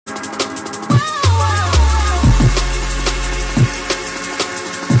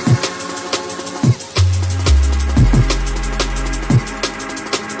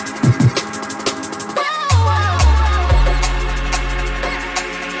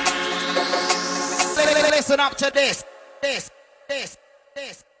Listen up to this.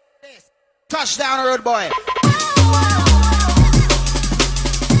 Touchdown, road boy.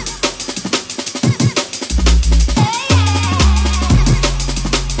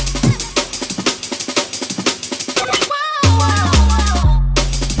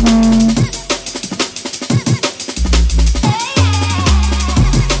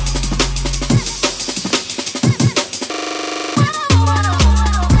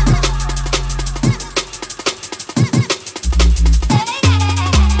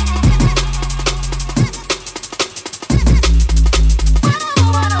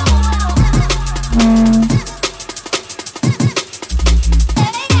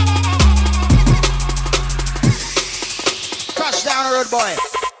 Boy.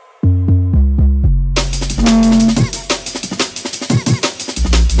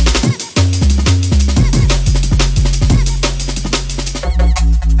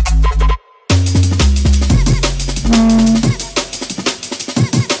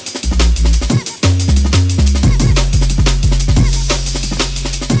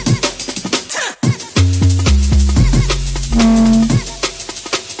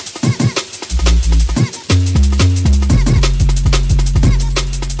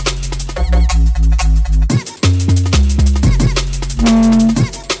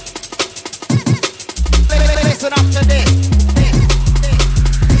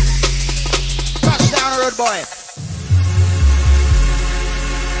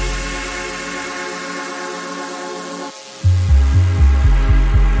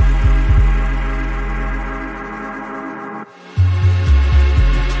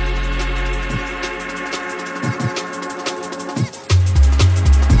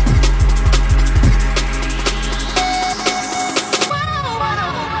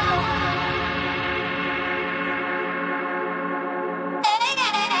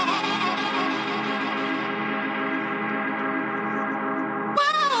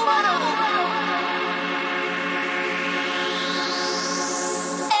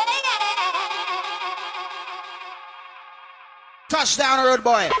 Touchdown, road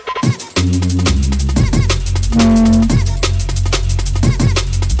boy.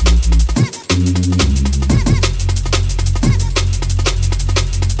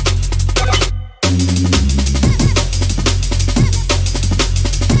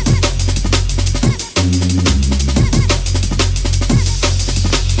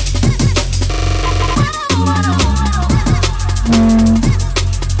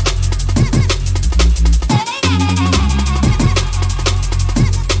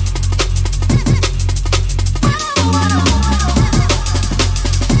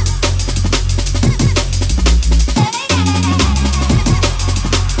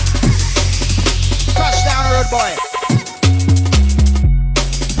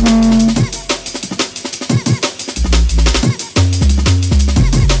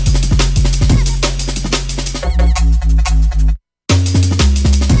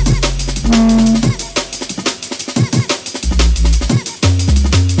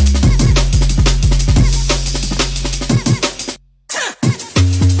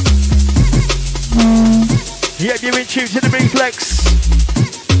 You're in tune to the R3FLEX.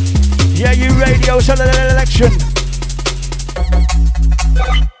 Yeah, you radio selection.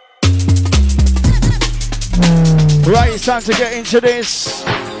 Right, it's time to get into this.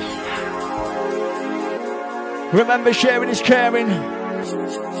 Remember, sharing is caring.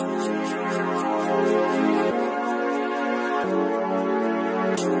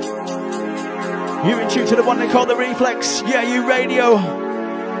 You're in tune to the one they call the R3FLEX. Yeah, you radio.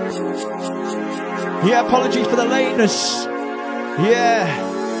 Yeah, apologies for the lateness. Yeah.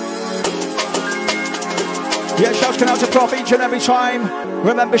 Yeah, shouts going out to Prof each and every time.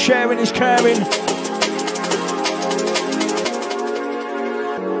 Remember, sharing is caring.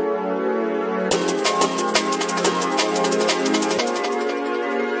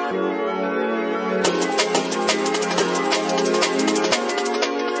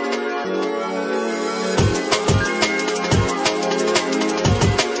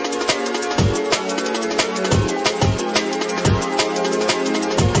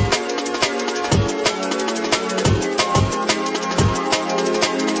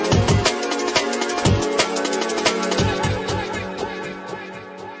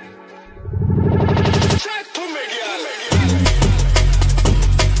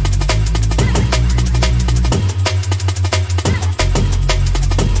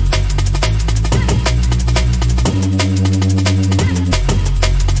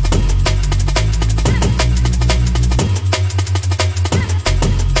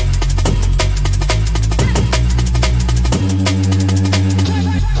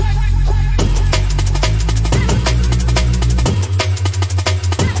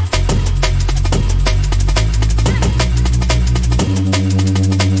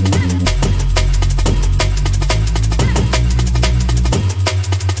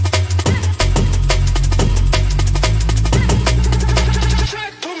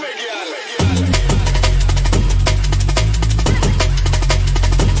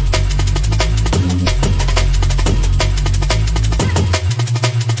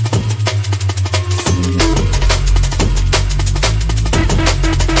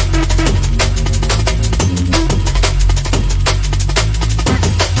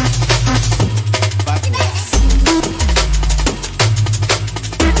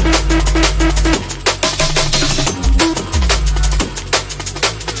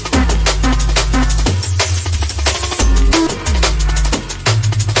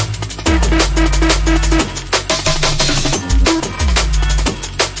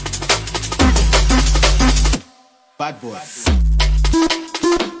 bad boy.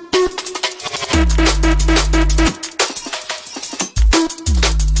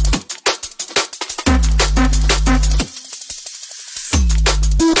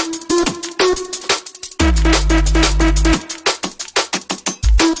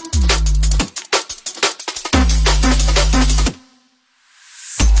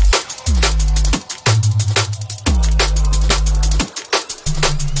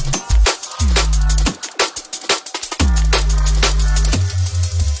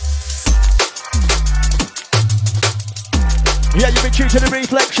 To the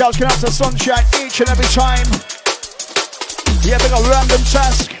reflex shouts, can have the sunshine each and every time. Yeah, big a random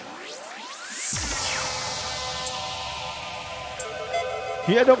task.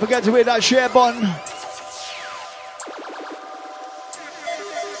 Yeah, don't forget to hit that share button.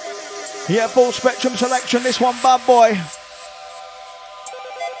 Yeah, full spectrum selection, this one bad boy.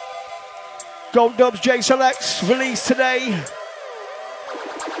 Gold Dubs J Selects, released today.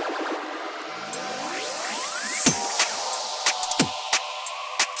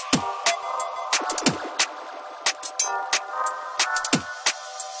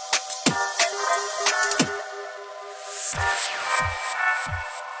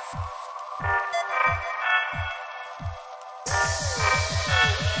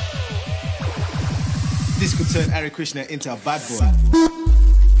 This could turn Hare Krishna into a bad boy.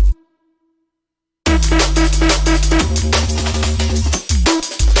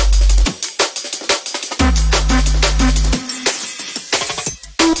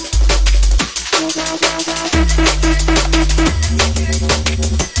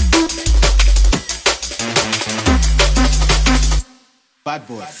 Bad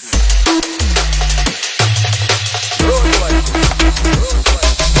boy.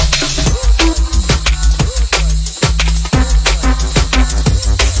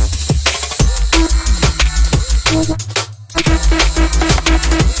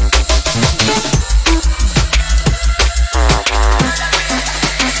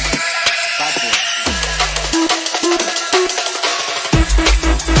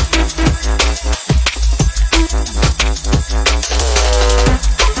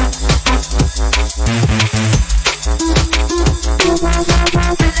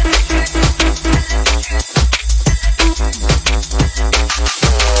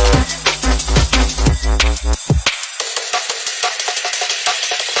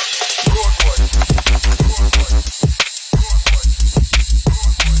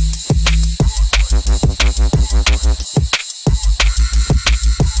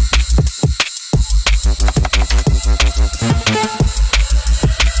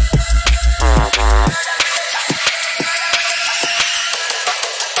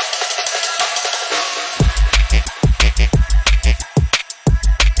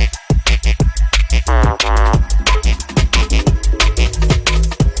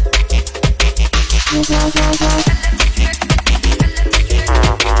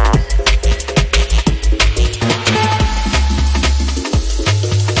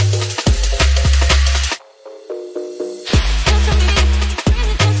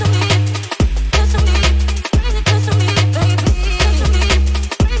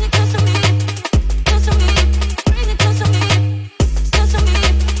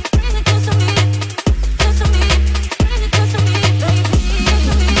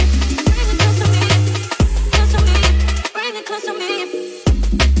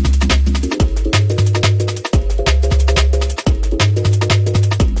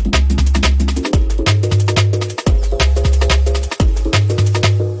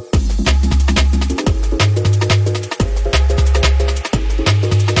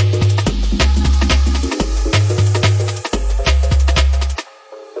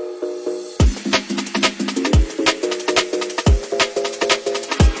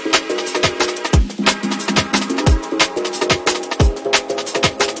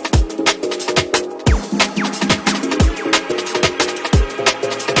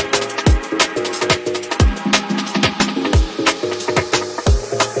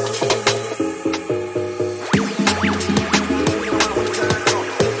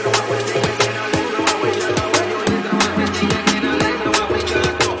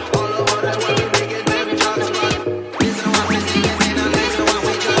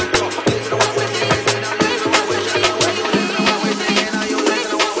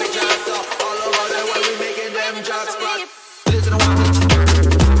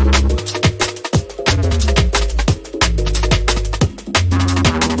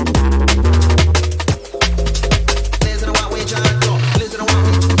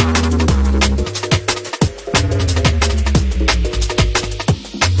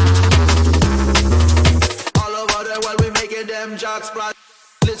 splat.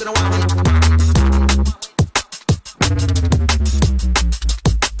 Listen to what we.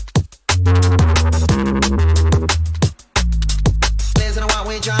 Listen to what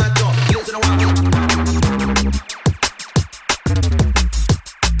we try to. Listen to what we.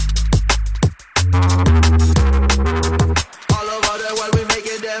 All over the world we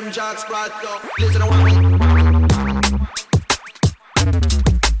making them jack splat. Listen to what we.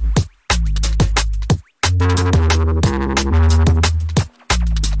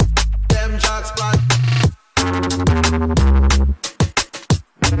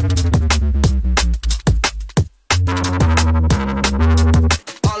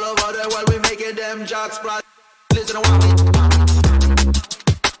 Jack splat. Listen to what we.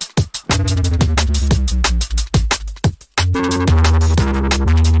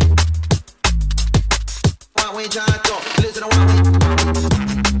 What we jack up. Listen to what we.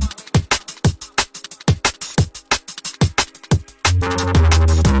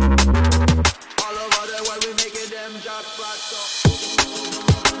 All over the world we making them jack splat.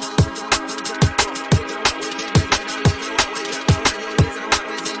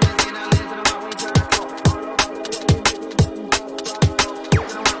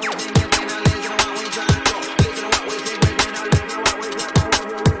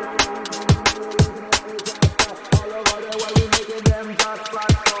 All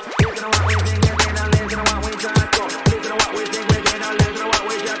over the world we making them jack splat. Listen to what we.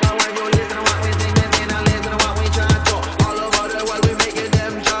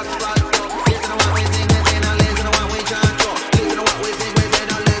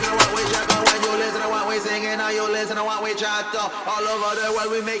 Listen to what we jack up. All over the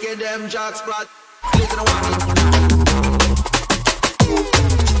world we making them jack splat. Listen to what we.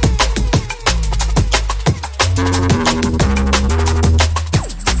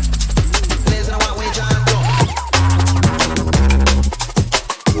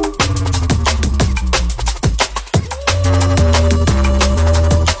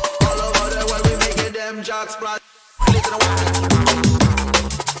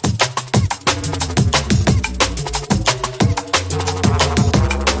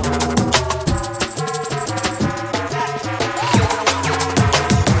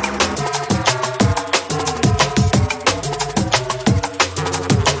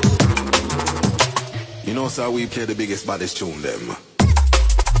 So we play the biggest, baddest tune them.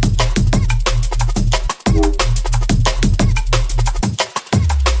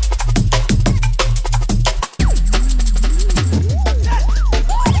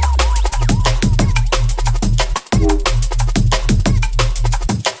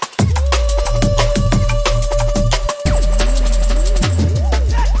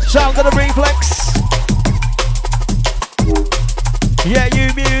 Sound of the reflex. Yeah,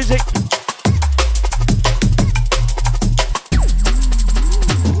 you music.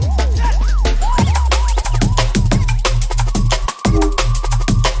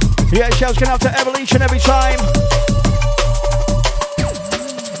 Yeah, shouts going out to Evolution every time.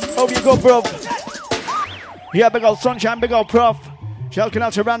 Hope you good, bro. Yeah, big old Sunshine, big old Prof. Shouts going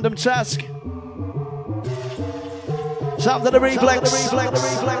out to Random Task. Sound of the reflex.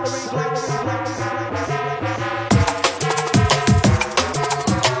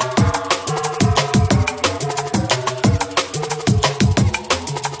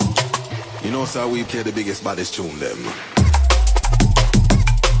 You know, so we play the biggest, baddest tune them.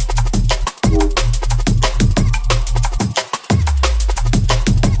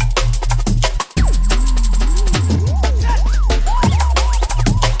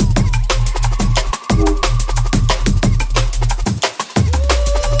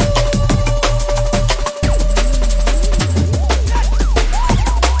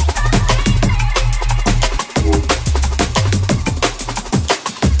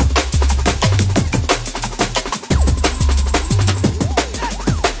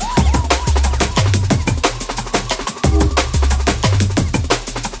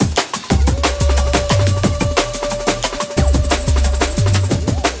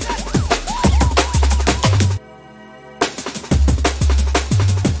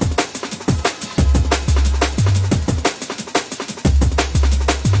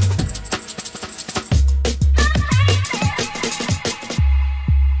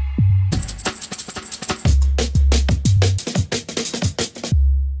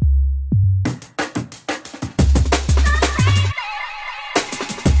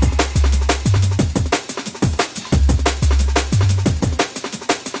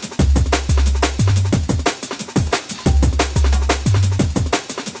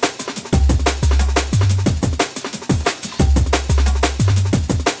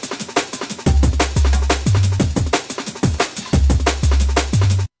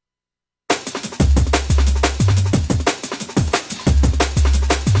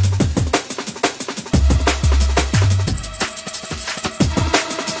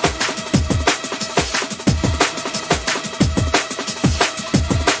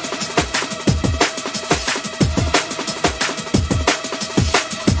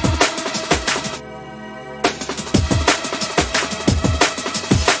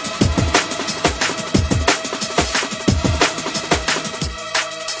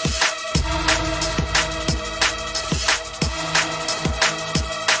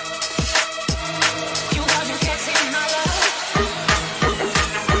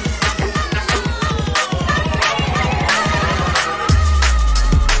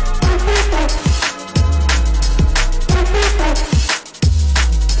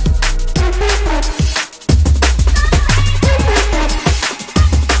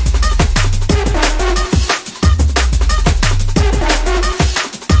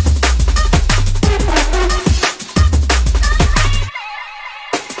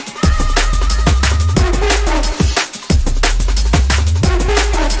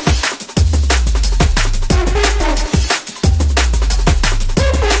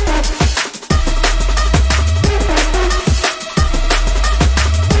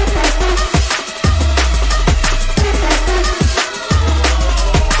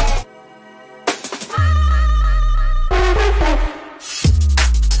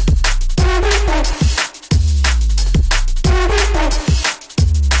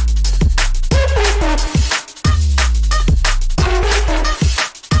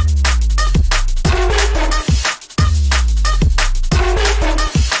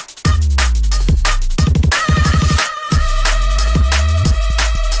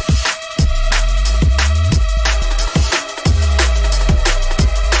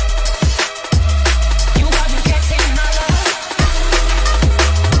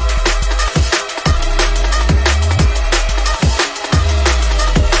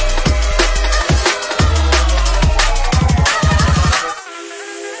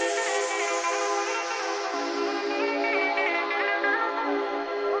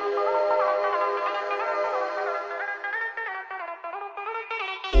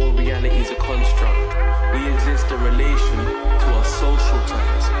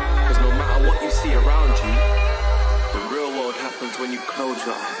 close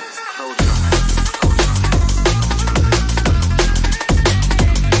your eyes, close your eyes.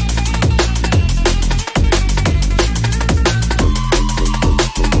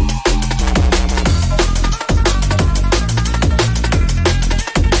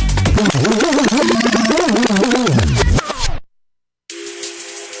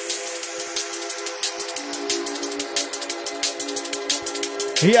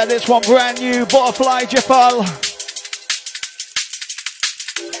 Yeah, this one brand new, Butterfly Jeffal.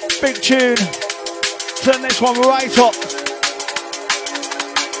 Big tune. Turn this one right up.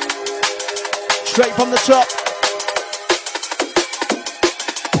 Straight from the top.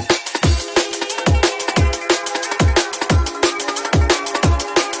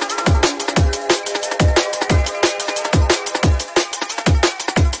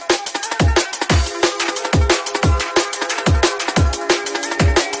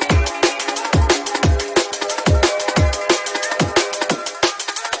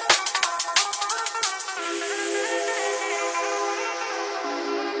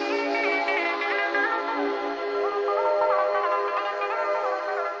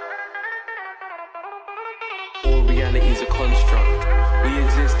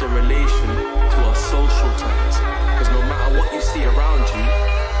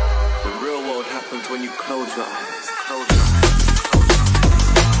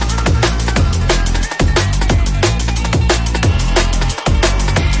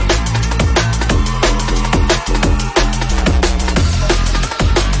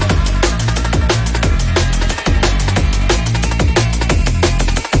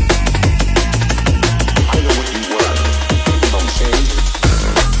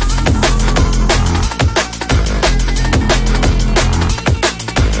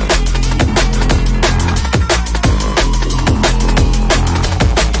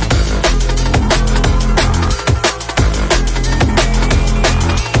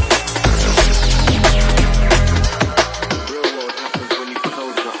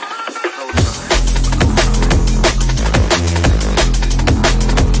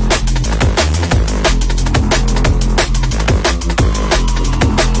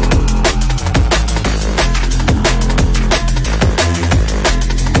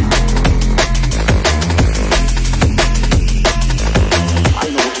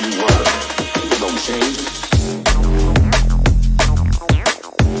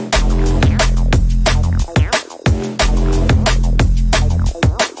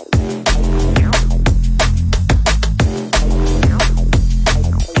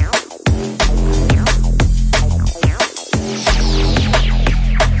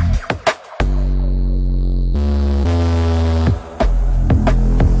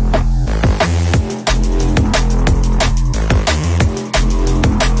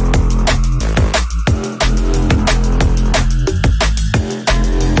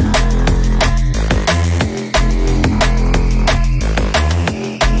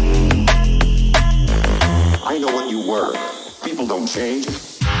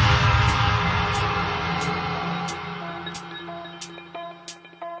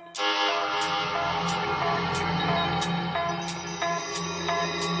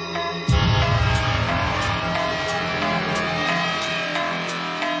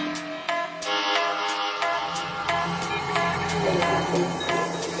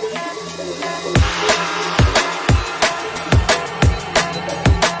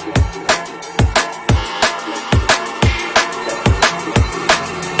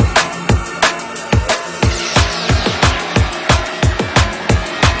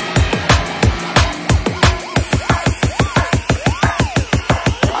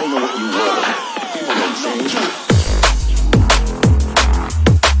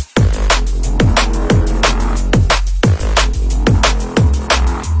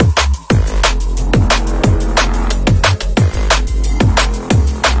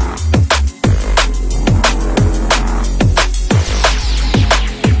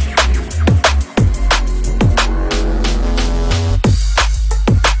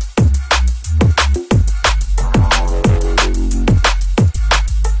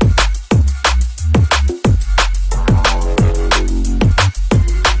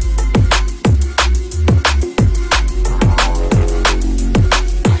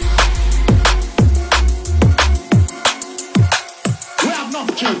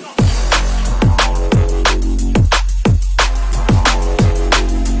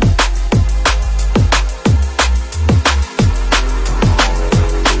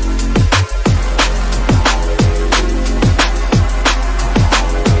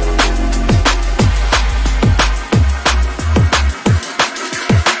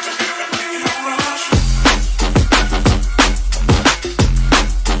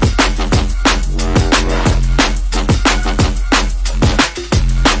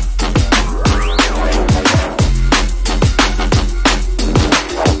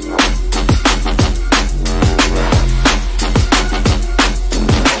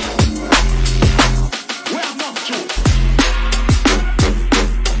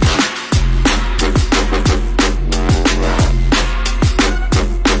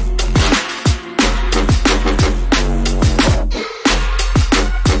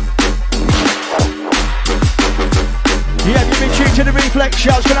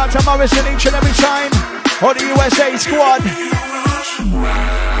 Shouting out to Morrison each and every time. Or the USA squad.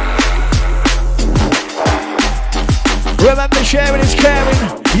 Remember, sharing is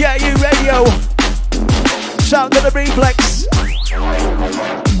caring. Yeah, you radio. Sound of the R3FLEX.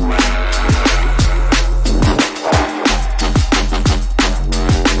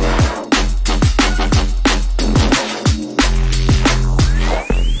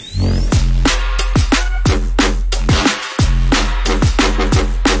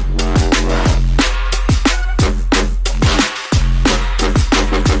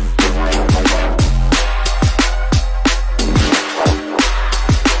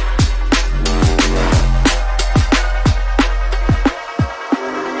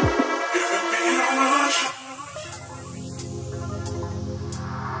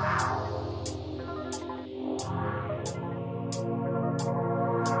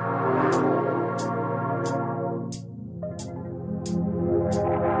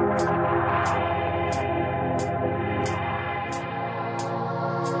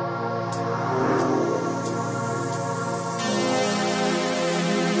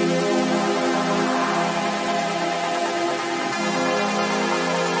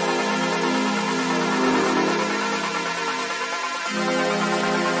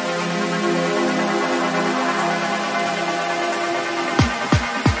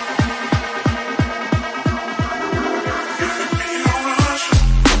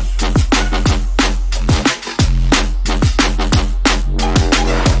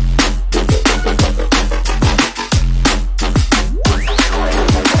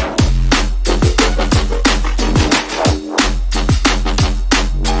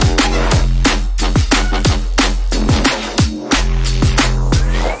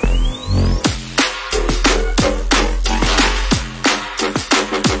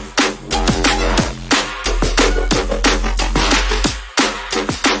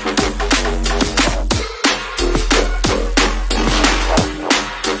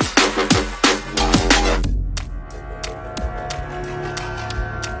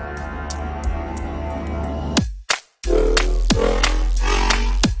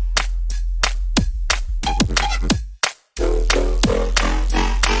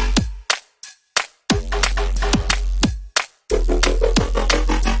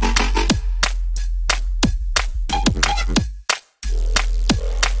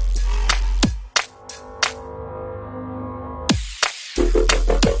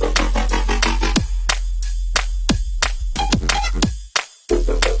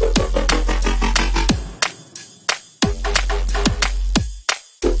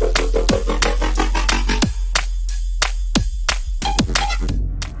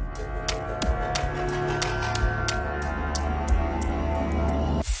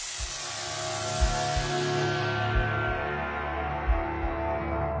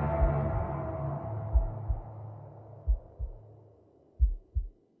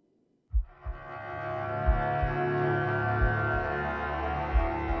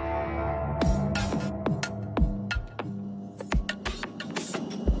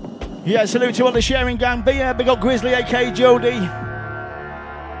 Yeah, salute to all the sharing gang. Big up Grizzly, aka Jody.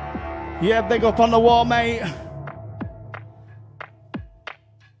 Yeah, big up on the wall, mate.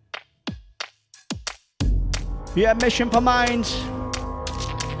 Yeah, Mission for Minds.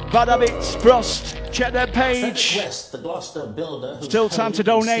 Bad Habits, Frost. Check their page. West, the Gloucester builder whose still time to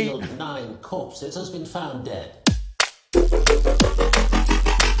donate. 9 corpses has been found dead.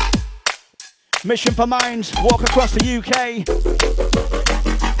 Mission for Minds, walk across the UK.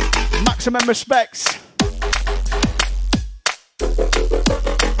 Maximum respects.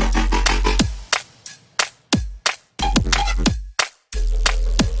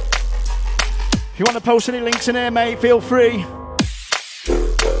 If you want to post any links in here, mate, feel free.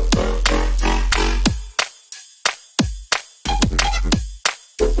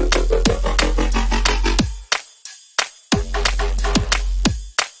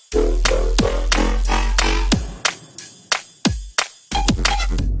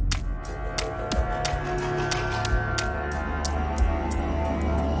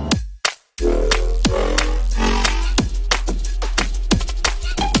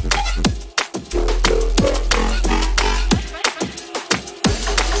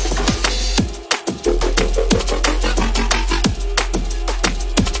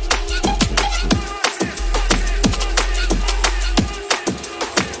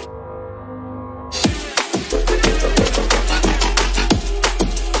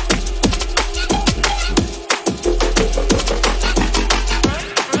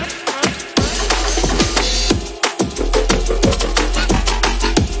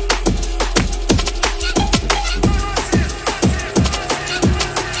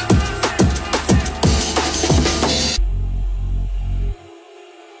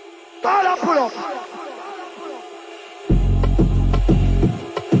 All up, pull up.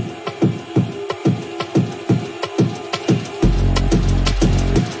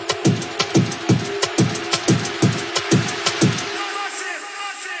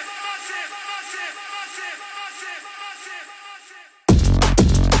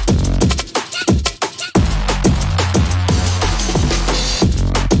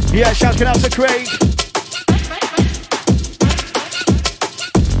 Yeah, shouting out to Craig.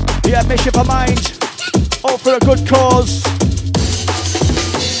 Yeah, mission for mind. All for a good cause.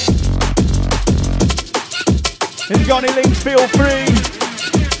 If you got any links, feel free.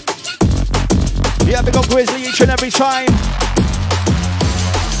 Yeah, big up Grizzly each and every time.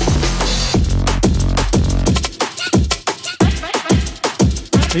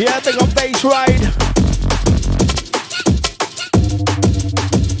 Yeah, big up Bass Ride.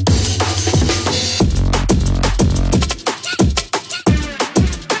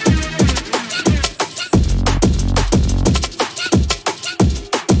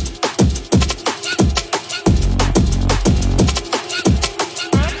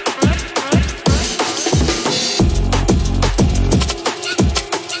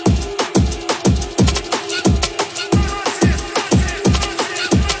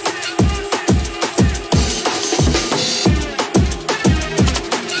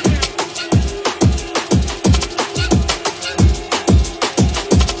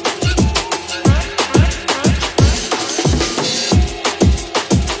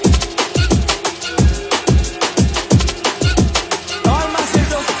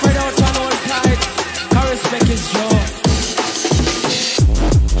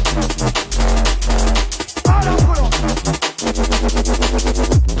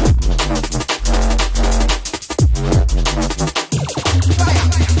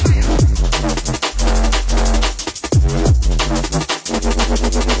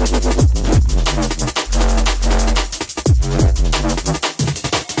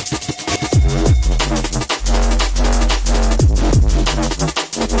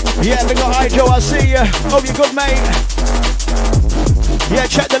 Hope you're good, mate. Yeah,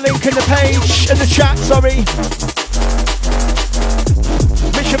 check the link in the page, in the chat, sorry.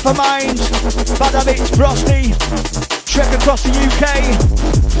 Mission for Mind, Bad Habits, Frosty. Trek across the UK.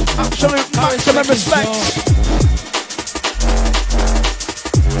 Absolute maximum respect.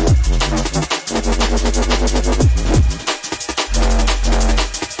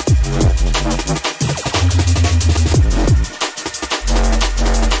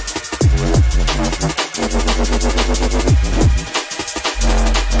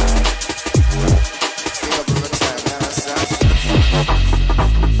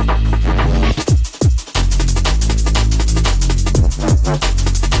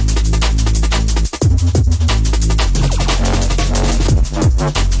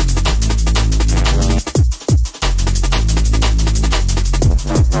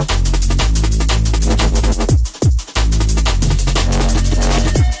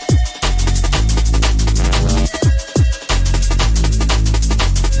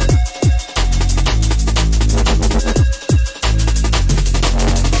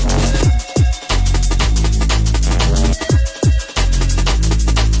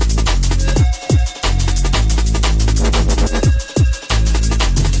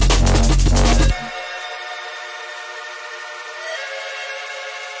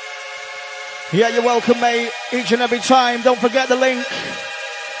 Yeah, you're welcome, mate, each and every time. Don't forget the link.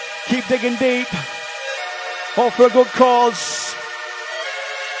 Keep digging deep. All for a good cause.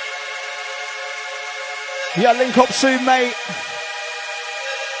 Yeah, link up soon, mate.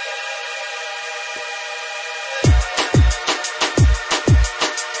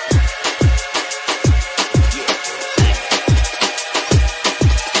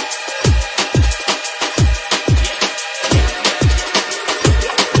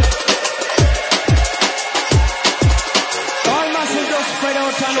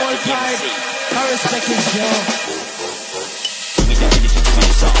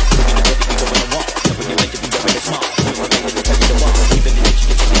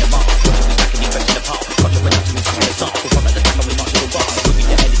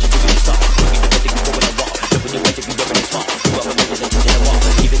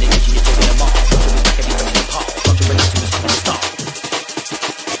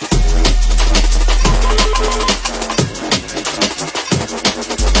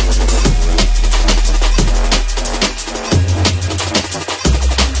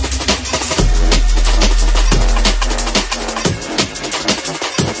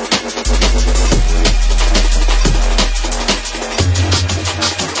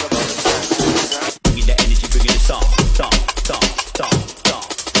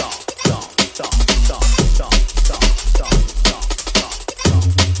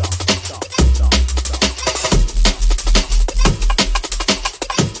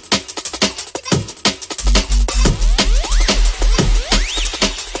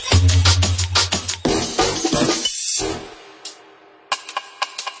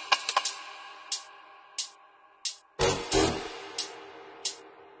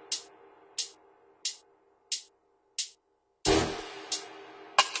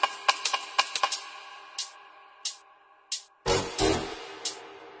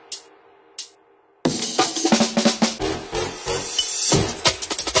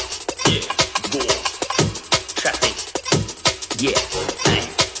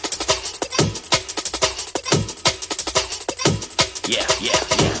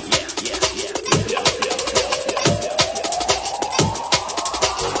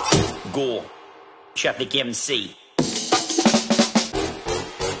 Traffic MC.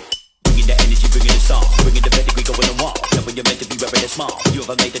 Bringing the energy, bringing the song, bringing the pedigree, going on wall. Know when you're meant to be repping it small. You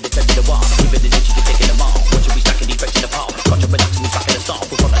ever made it to touch the wall? Giving the nature, you're taking them all. Watching we stacking, defecting the palm. Culture relaxing, we stacking the song.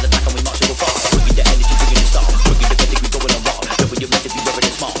 We're following the attack and we march and we'll fall. Bringing the energy, bringing the song, bringing the pedigree, going on wall. Know when you're meant to be repping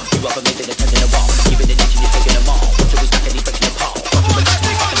it small. You ever made it to touch the wall? Giving the nature, you're taking them all. Watching we stacking, defecting the palm. Culture relaxing,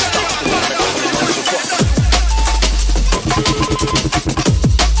 we stacking the song. We're following the attack and we march and we'll fall.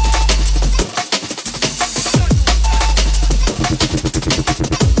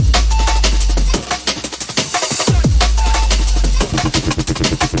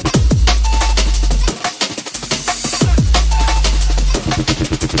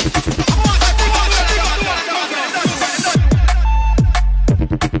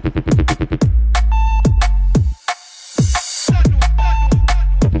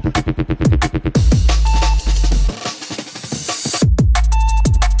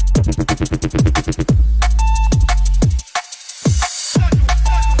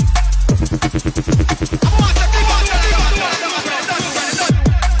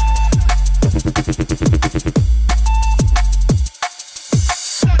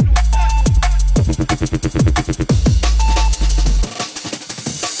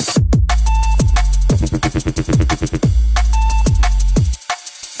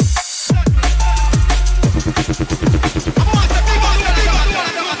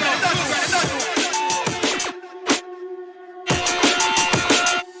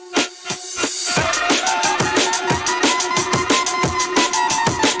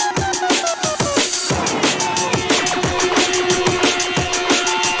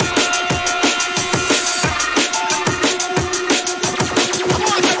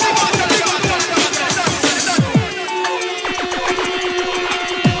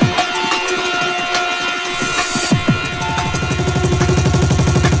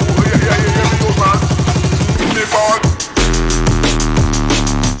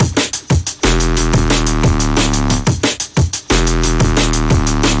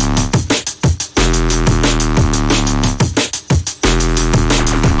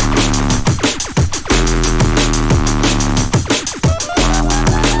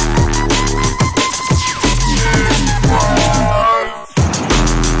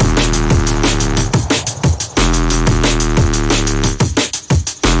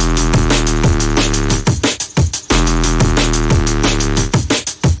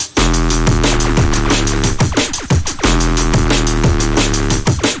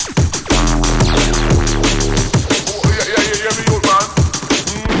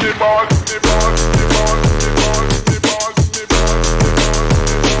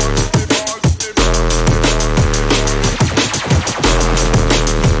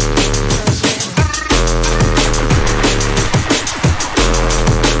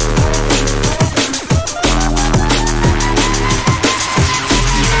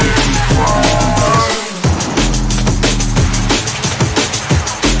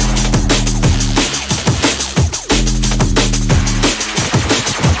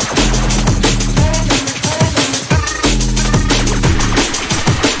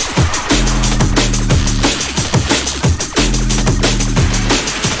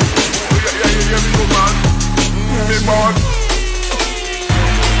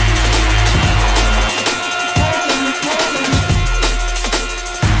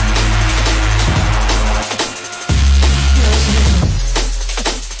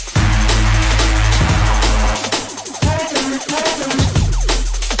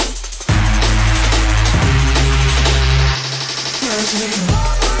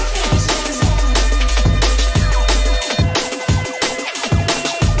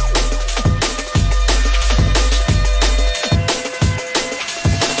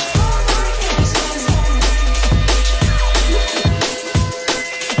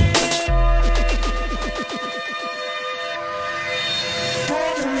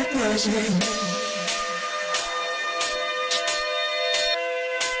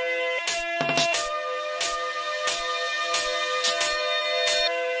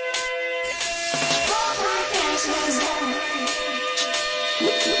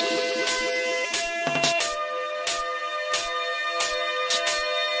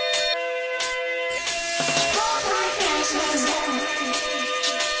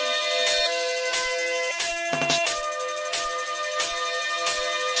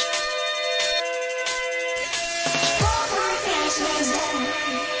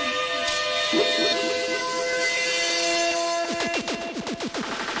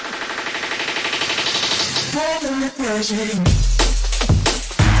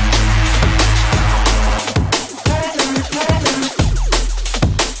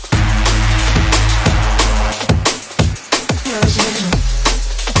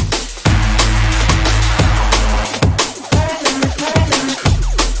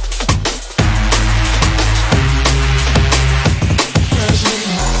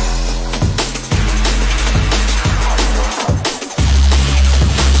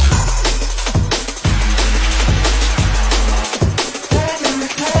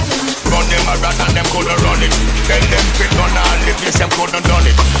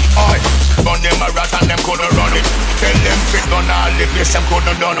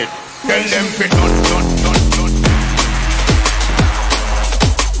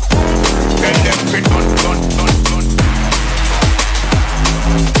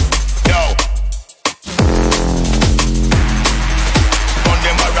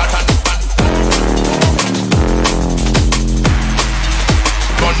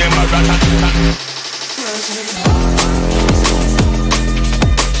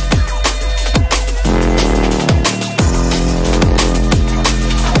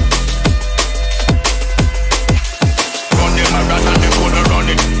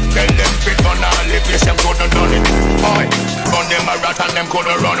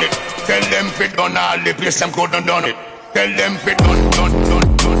 Them couldn't done it. Tell them fit done.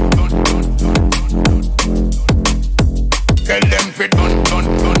 Tell them fit done.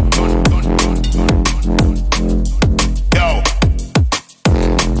 Yo.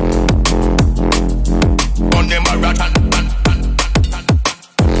 On them a rat and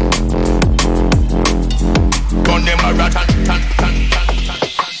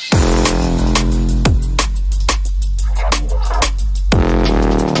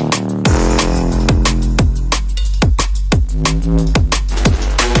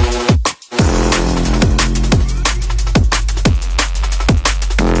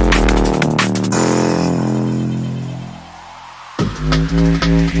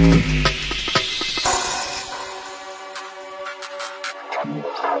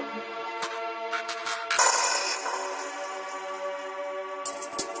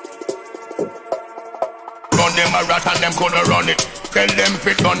on them a rat and them couldn't run it. Tell them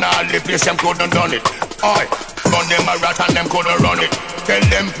fit done all the place them couldn't done it. Oi, gun them a rat and them couldn't run it. Tell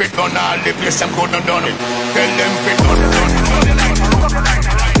them fit done all the place them couldn't done it. Tell them fit done.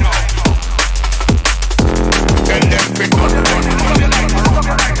 Tell them fit done.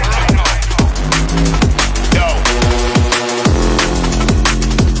 Yo,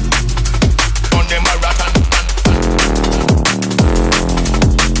 gun them a rat and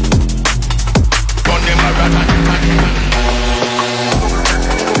gun them a rat and.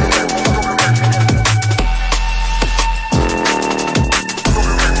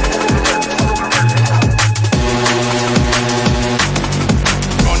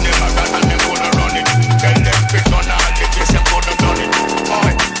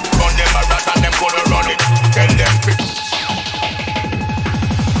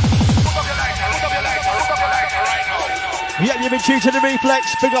 Yeah, you've been tuned to the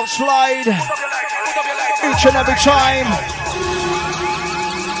Reflex, big up Slide, each and every time.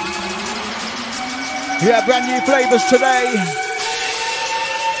 Yeah, brand new flavours today.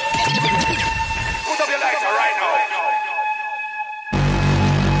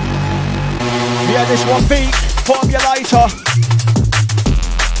 Yeah, this one beat, put up your lighter.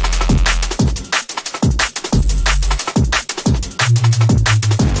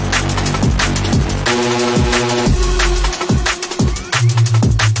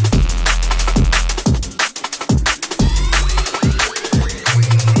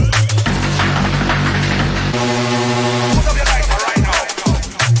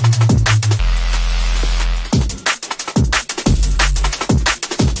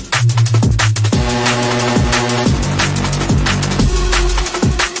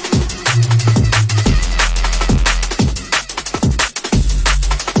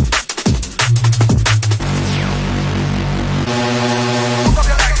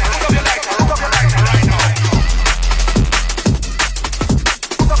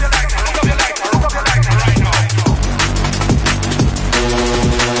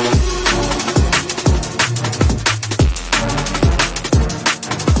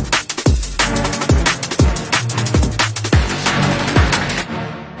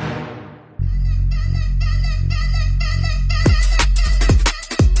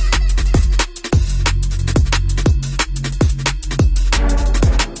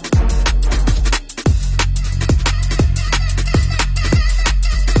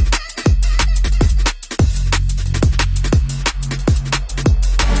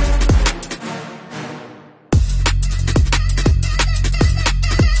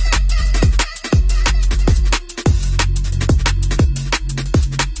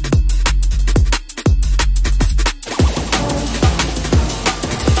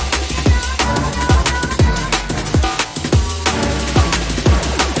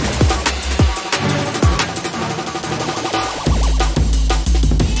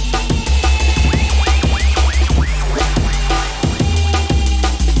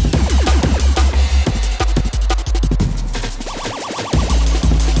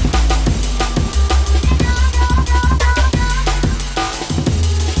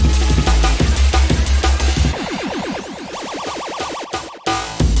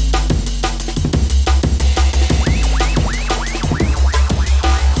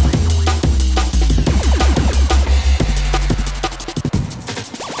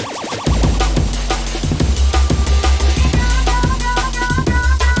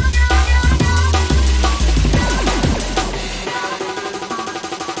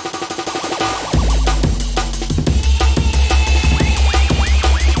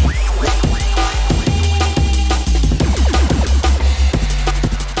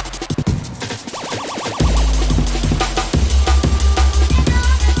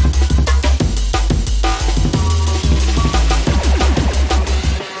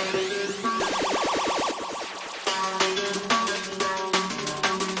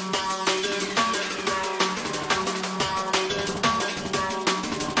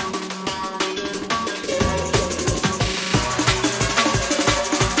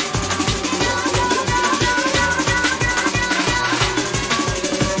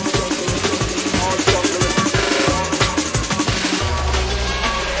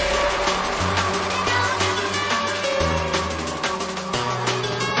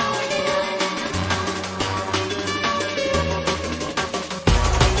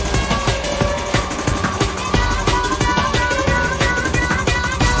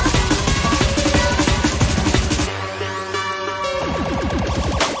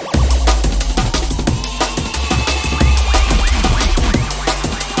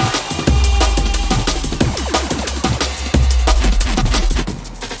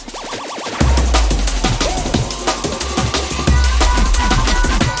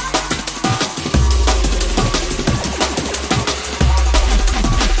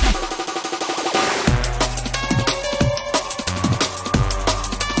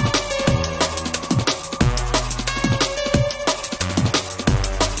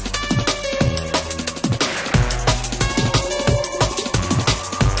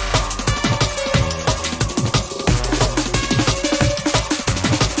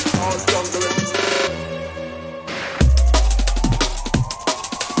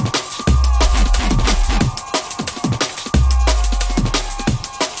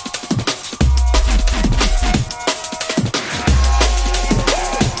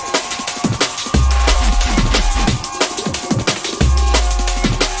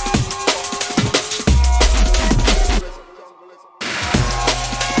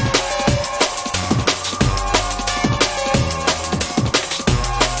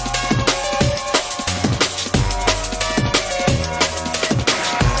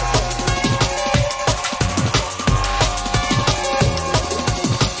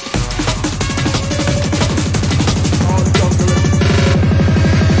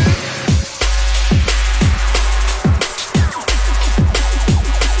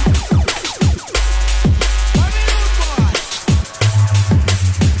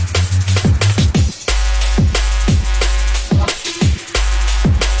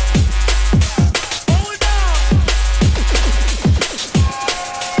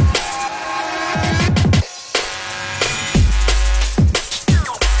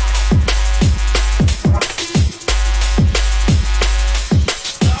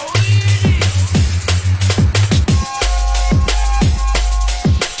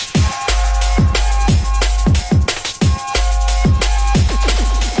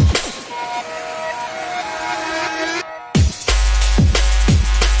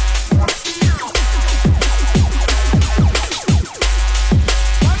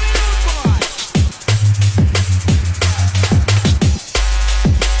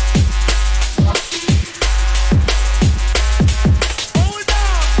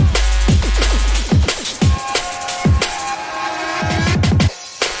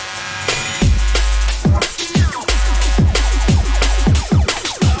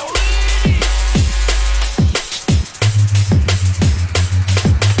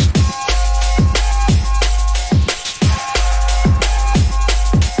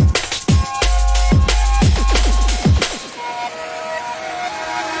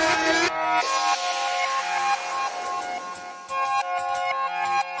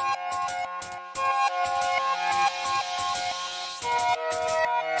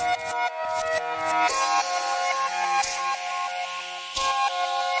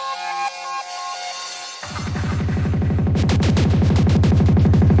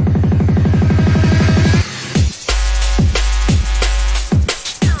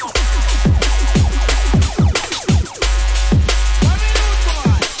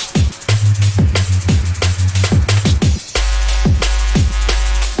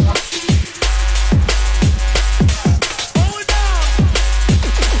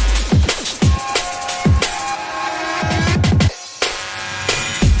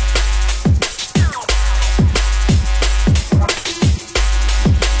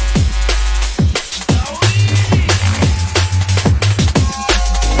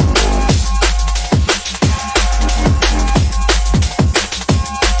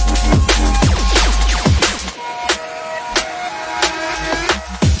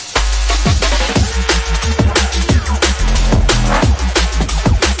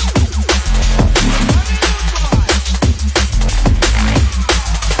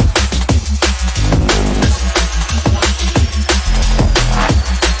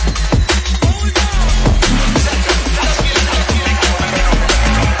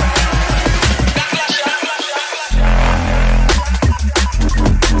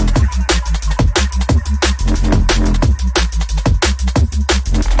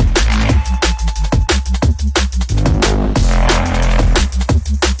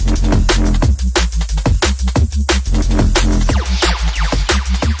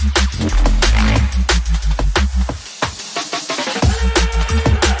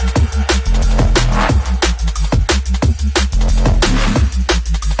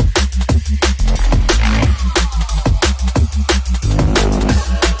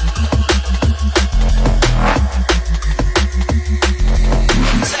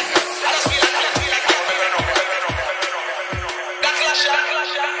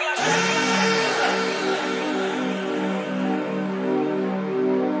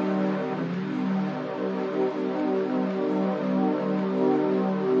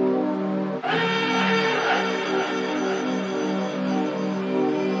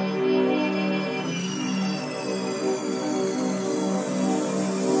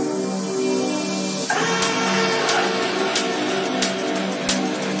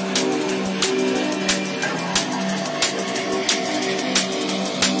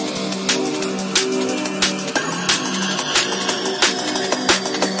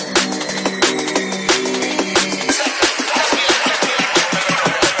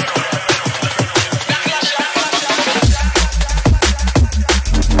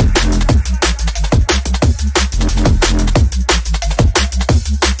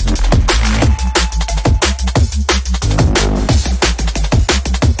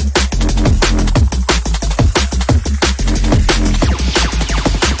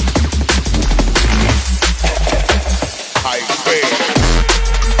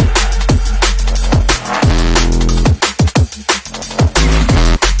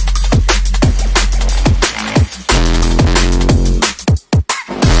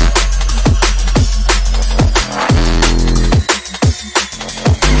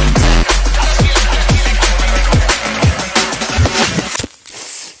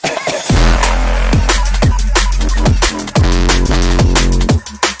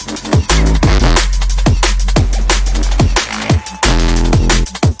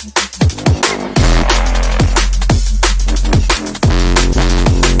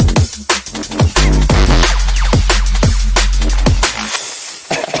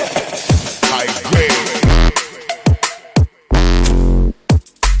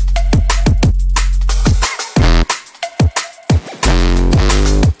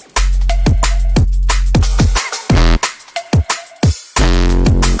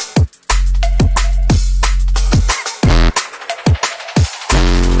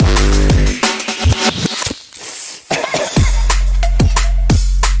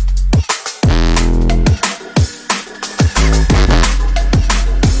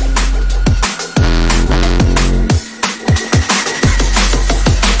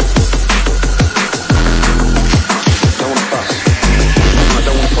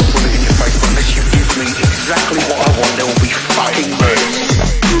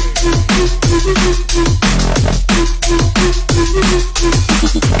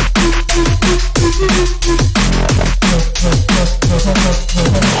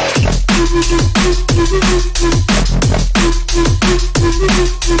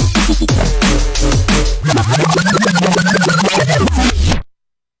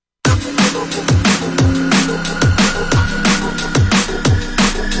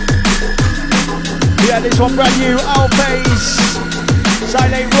 Yeah, this one brand new, Alphase,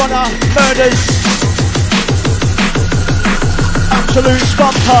 Silent Runner, Murders. Absolute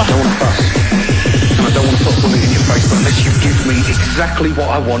stomper. I don't want to fuss, and I don't want to put bullet in your face, but unless you give me exactly what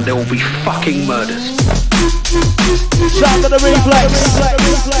I want, there will be fucking murders. Sound of the reflex.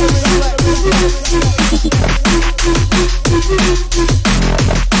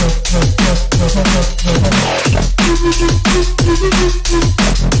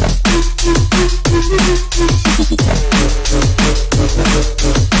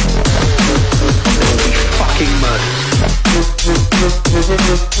 Fucking murders.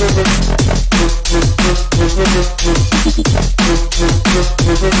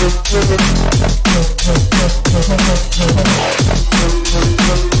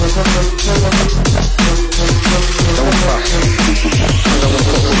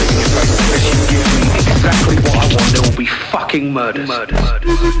 Exactly what I want, there will be fucking murders.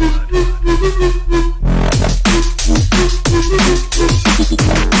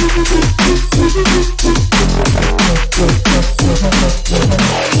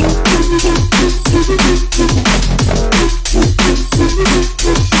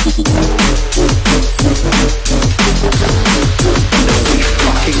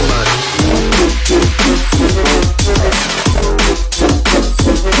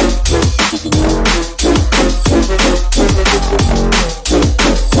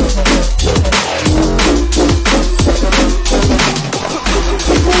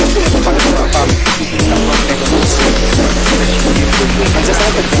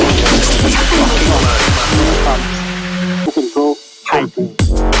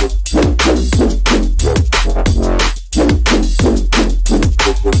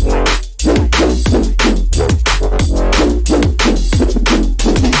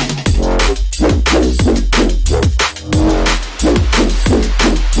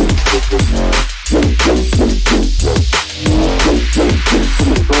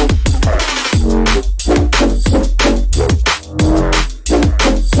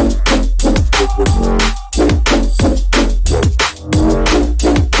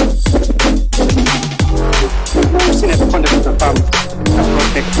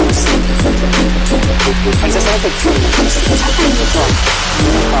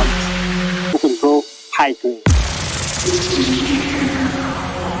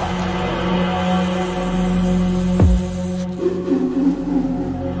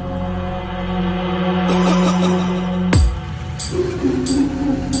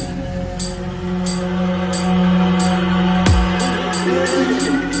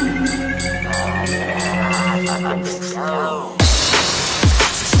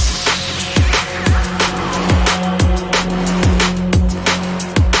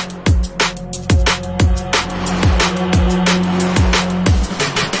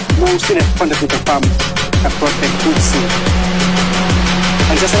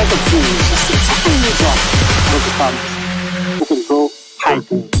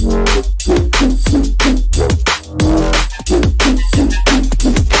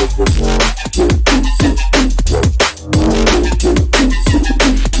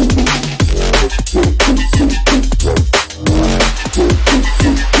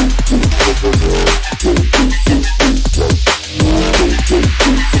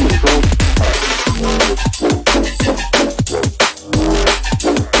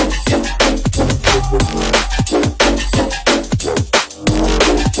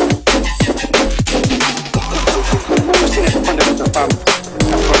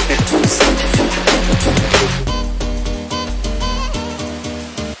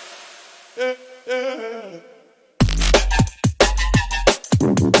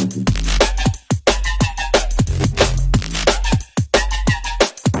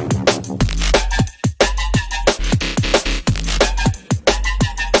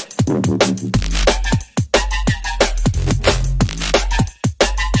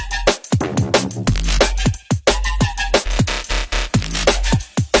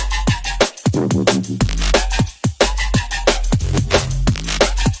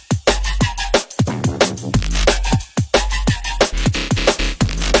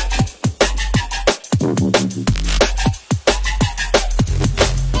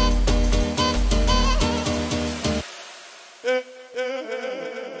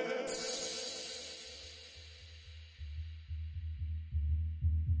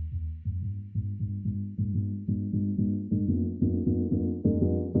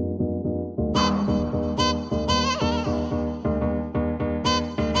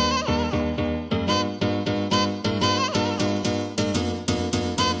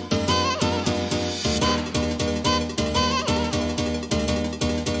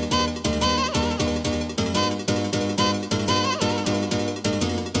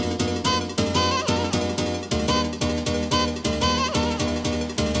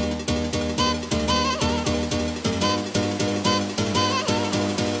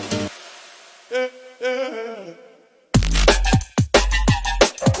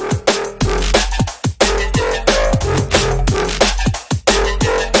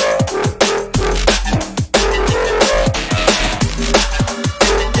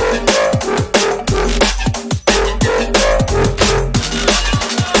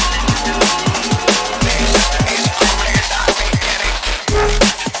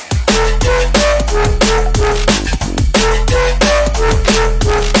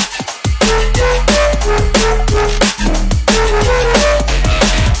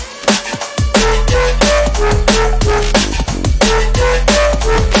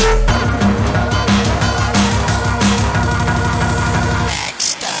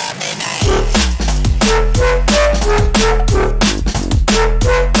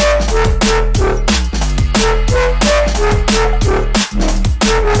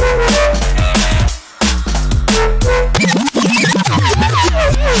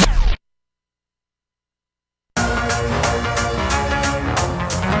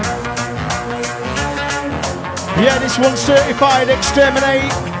 This one's certified Exterminate.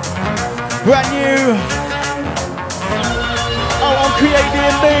 Brand new. Out on Create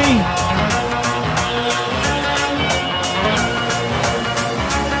DNB.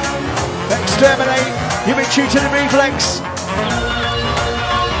 Exterminate. You've been tuned to the Reflex.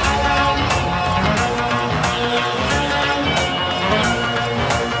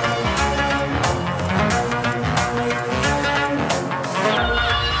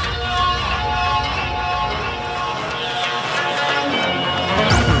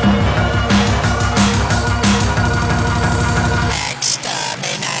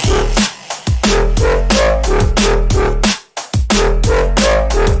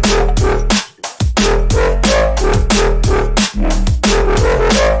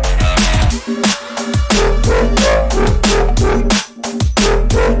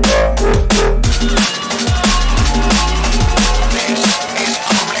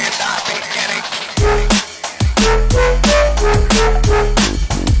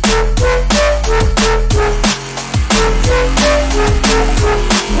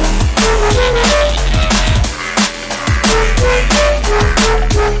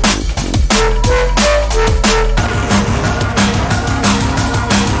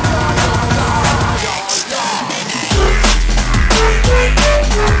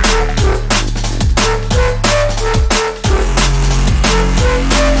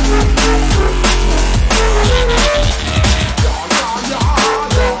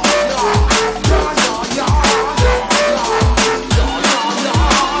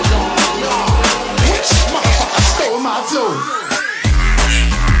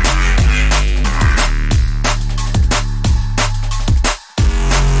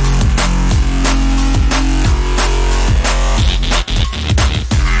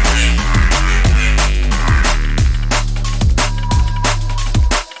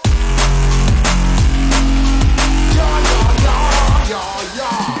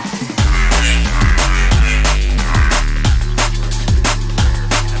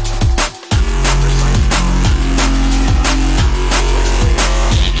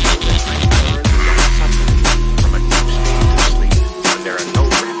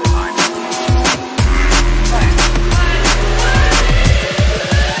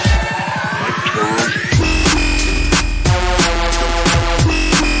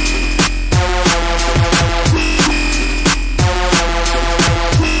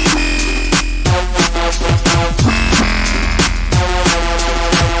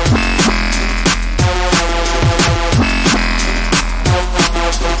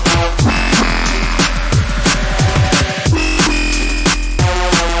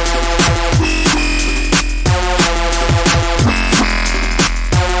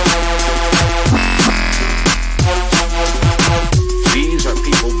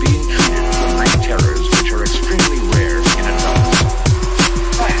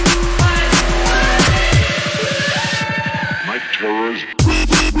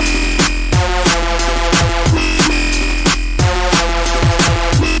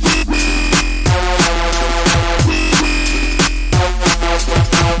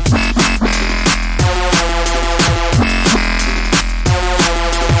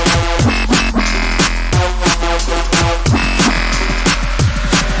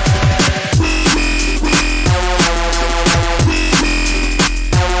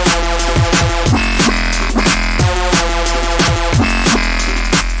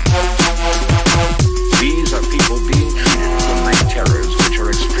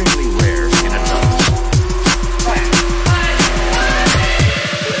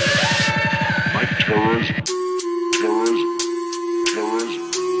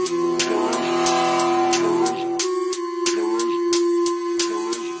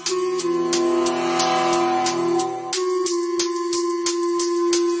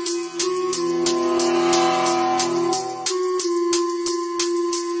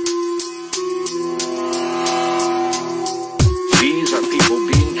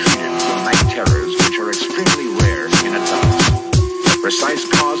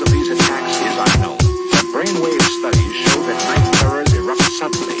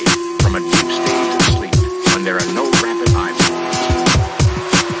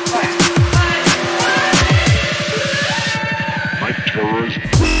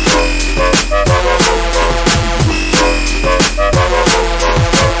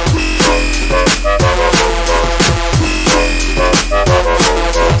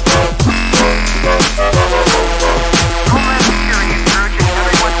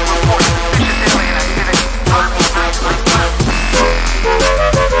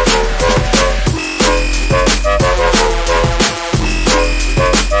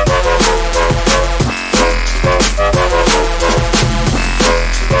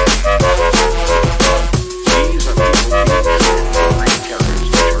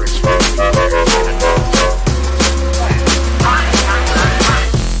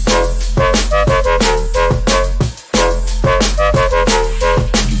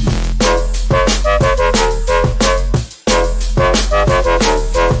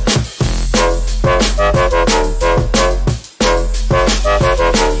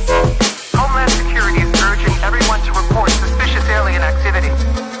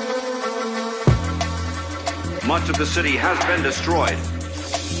 Much of the city has been destroyed.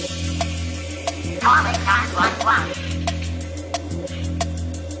 Calling 911.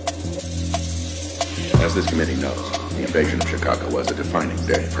 As this committee knows, the invasion of Chicago was a defining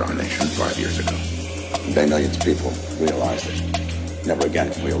day for our nation 5 years ago. Today, millions of people realized that never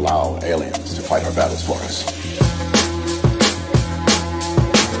again can we allow aliens to fight our battles for us.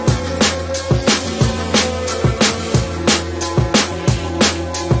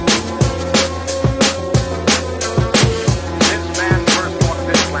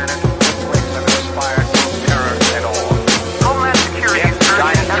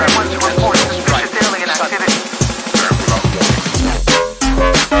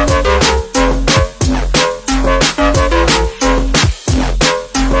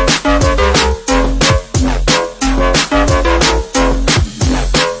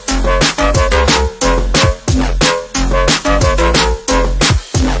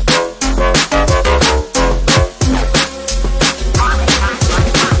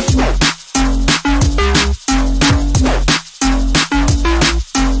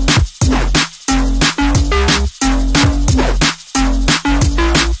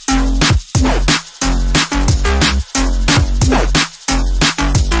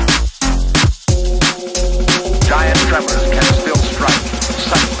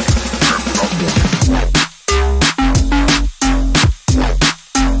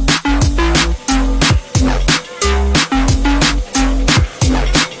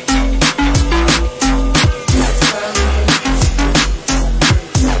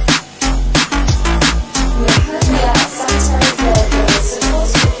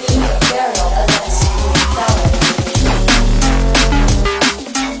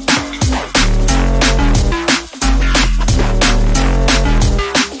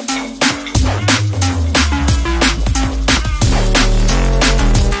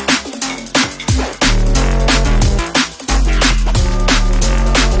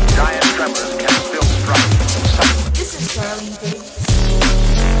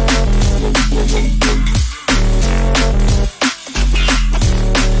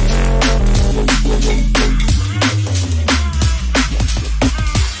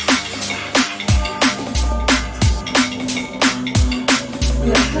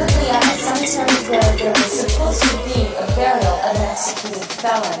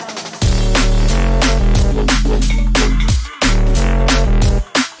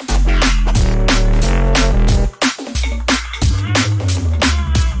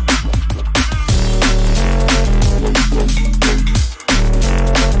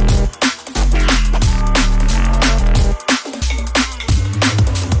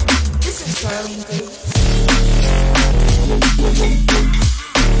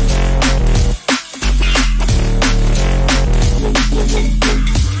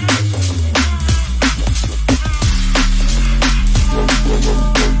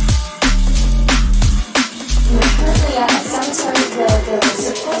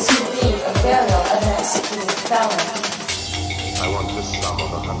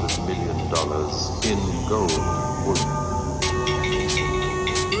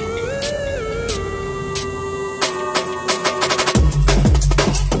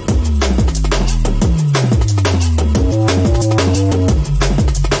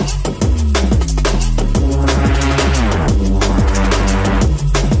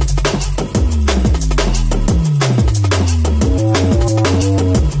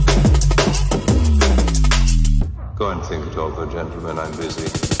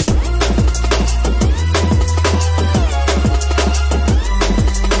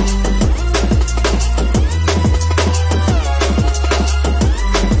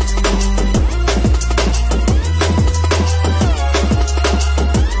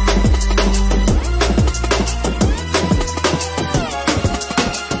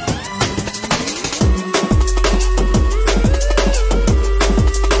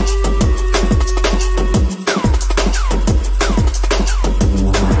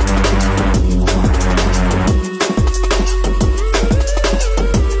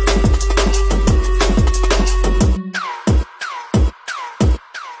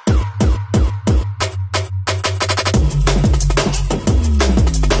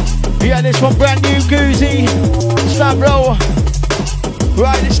 One brand new Goozy, Stabro.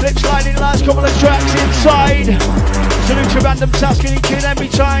 Right, this slip sliding last couple of tracks inside. Salute to Random Task each and every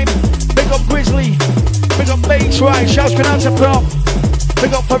time. Big up Grizzly, big up Bates, right, shouts going out to Prop.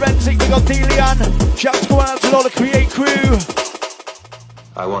 Big up Forensic, big up Delian. Shouts going out to all the Create crew.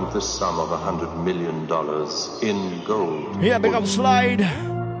 I want the sum of $100 million in gold. Yeah, big up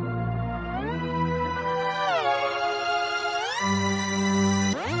Slide.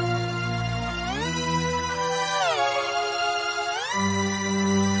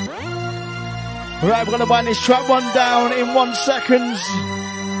 Right, we're gonna wind this track one down in 1 second.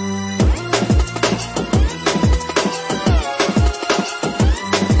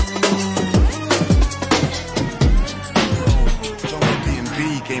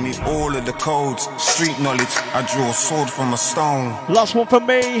 Gave me all of the codes, street knowledge. I drew a sword from a stone. Last one from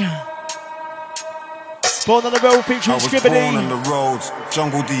me. Born on the road featuring Skibbity. I was born on the roads.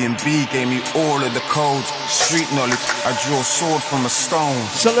 Jungle D&B gave me all of the codes, street knowledge. I drew a sword from a stone.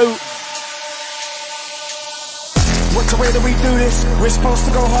 Salute. What's the way that we do this? We're supposed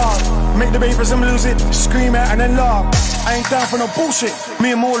to go hard. Make the babies and lose it, scream out and then laugh. I ain't down for no bullshit.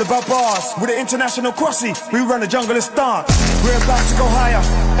 Me and all about bars. With the international crossy, we run the jungle and start. We're about to go higher,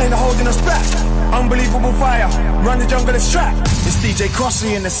 ain't holding us back. Unbelievable fire, run the jungle and strap. It's DJ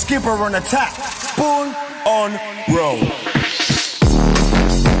Crossy and the skipper on attack. Born on road.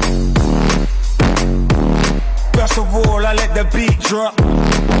 First of all, I let the beat drop.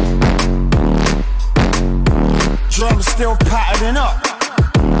 Drums still patterning up.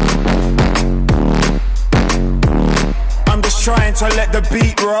 I'm just trying to let the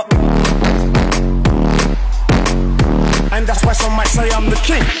beat rock. And that's why some might say I'm the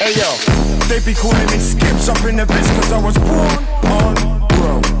king. Hey yo, they be calling me Skips up in the bits, cause I was born on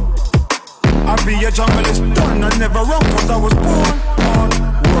road. I be a junglist done, I'm never wrong, cause I was born on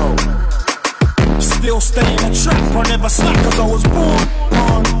road. Still stay in the trap, I never slack, cause I was born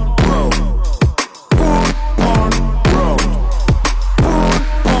on road.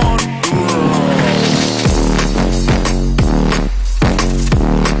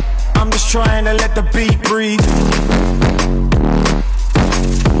 Trying to let the beat breathe.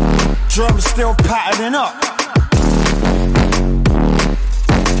 Drums still patterning up.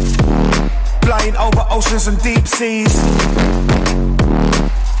 Flying over oceans and deep seas.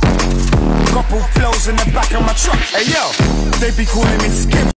 Couple flows in the back of my truck. Hey yo, they be calling me Skip.